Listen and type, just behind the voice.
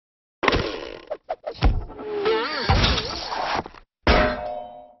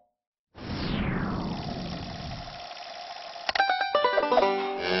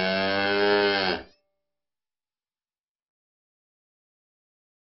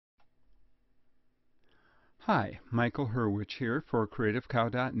Hi, Michael Hurwitz here for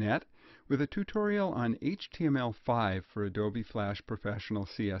CreativeCow.net with a tutorial on HTML5 for Adobe Flash Professional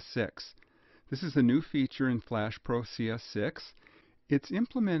CS6. This is a new feature in Flash Pro CS6. It's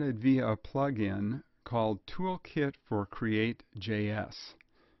implemented via a plugin called Toolkit for CreateJS,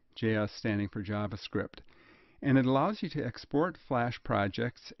 JS standing for JavaScript. And it allows you to export Flash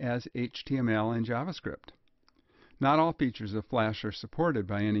projects as HTML and JavaScript. Not all features of Flash are supported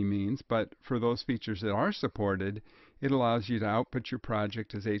by any means, but for those features that are supported, it allows you to output your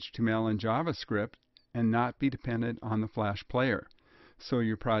project as HTML and JavaScript and not be dependent on the Flash player. So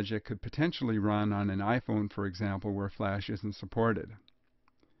your project could potentially run on an iPhone, for example, where Flash isn't supported.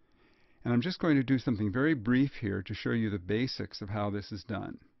 And I'm just going to do something very brief here to show you the basics of how this is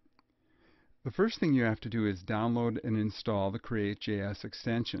done. The first thing you have to do is download and install the CreateJS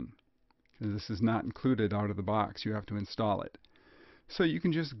extension. This is not included out of the box. You have to install it. So you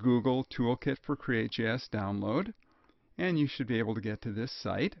can just Google Toolkit for CreateJS download, and you should be able to get to this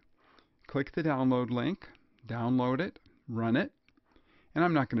site. Click the download link, download it, run it. And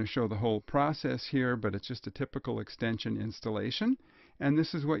I'm not going to show the whole process here, but it's just a typical extension installation. And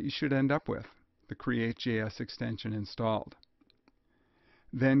this is what you should end up with, the CreateJS extension installed.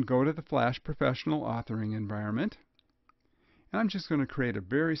 Then go to the Flash Professional authoring environment. And I'm just going to create a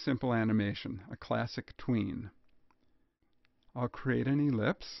very simple animation, a classic tween. I'll create an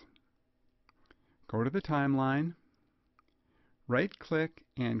ellipse, go to the timeline, right-click,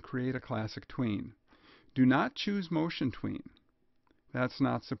 and create a classic tween. Do not choose motion tween. That's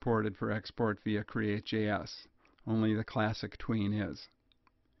not supported for export via CreateJS. Only the classic tween is.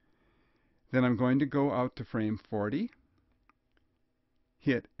 Then I'm going to go out to frame 40,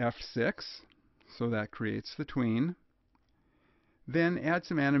 hit F6, so that creates the tween. Then add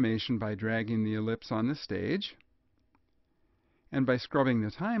some animation by dragging the ellipse on the stage. And by scrubbing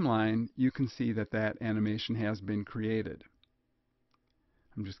the timeline, you can see that that animation has been created.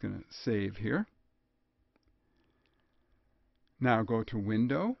 I'm just going to save here. Now go to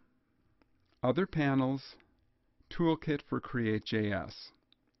Window, Other Panels, Toolkit for CreateJS.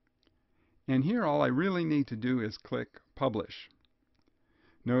 And here all I really need to do is click Publish.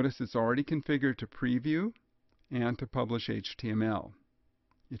 Notice it's already configured to preview and to publish HTML.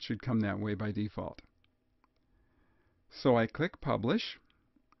 It should come that way by default. So I click Publish,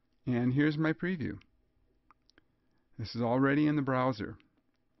 and here's my preview. This is already in the browser.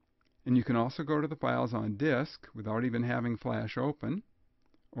 And you can also go to the files on disk without even having Flash open,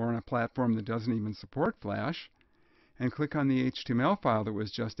 or on a platform that doesn't even support Flash, and click on the HTML file that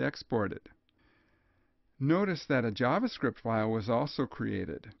was just exported. Notice that a JavaScript file was also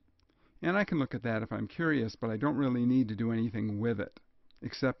created. And I can look at that if I'm curious, but I don't really need to do anything with it,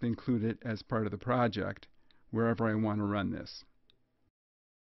 except include it as part of the project wherever I want to run this.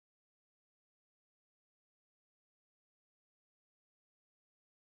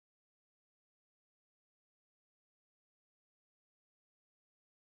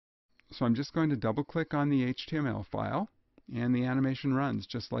 So I'm just going to double-click on the HTML file, and the animation runs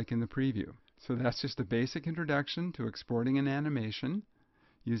just like in the preview. So that's just a basic introduction to exporting an animation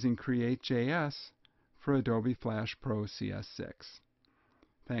using CreateJS for Adobe Flash Pro CS6.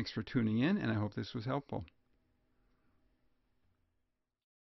 Thanks for tuning in, and I hope this was helpful.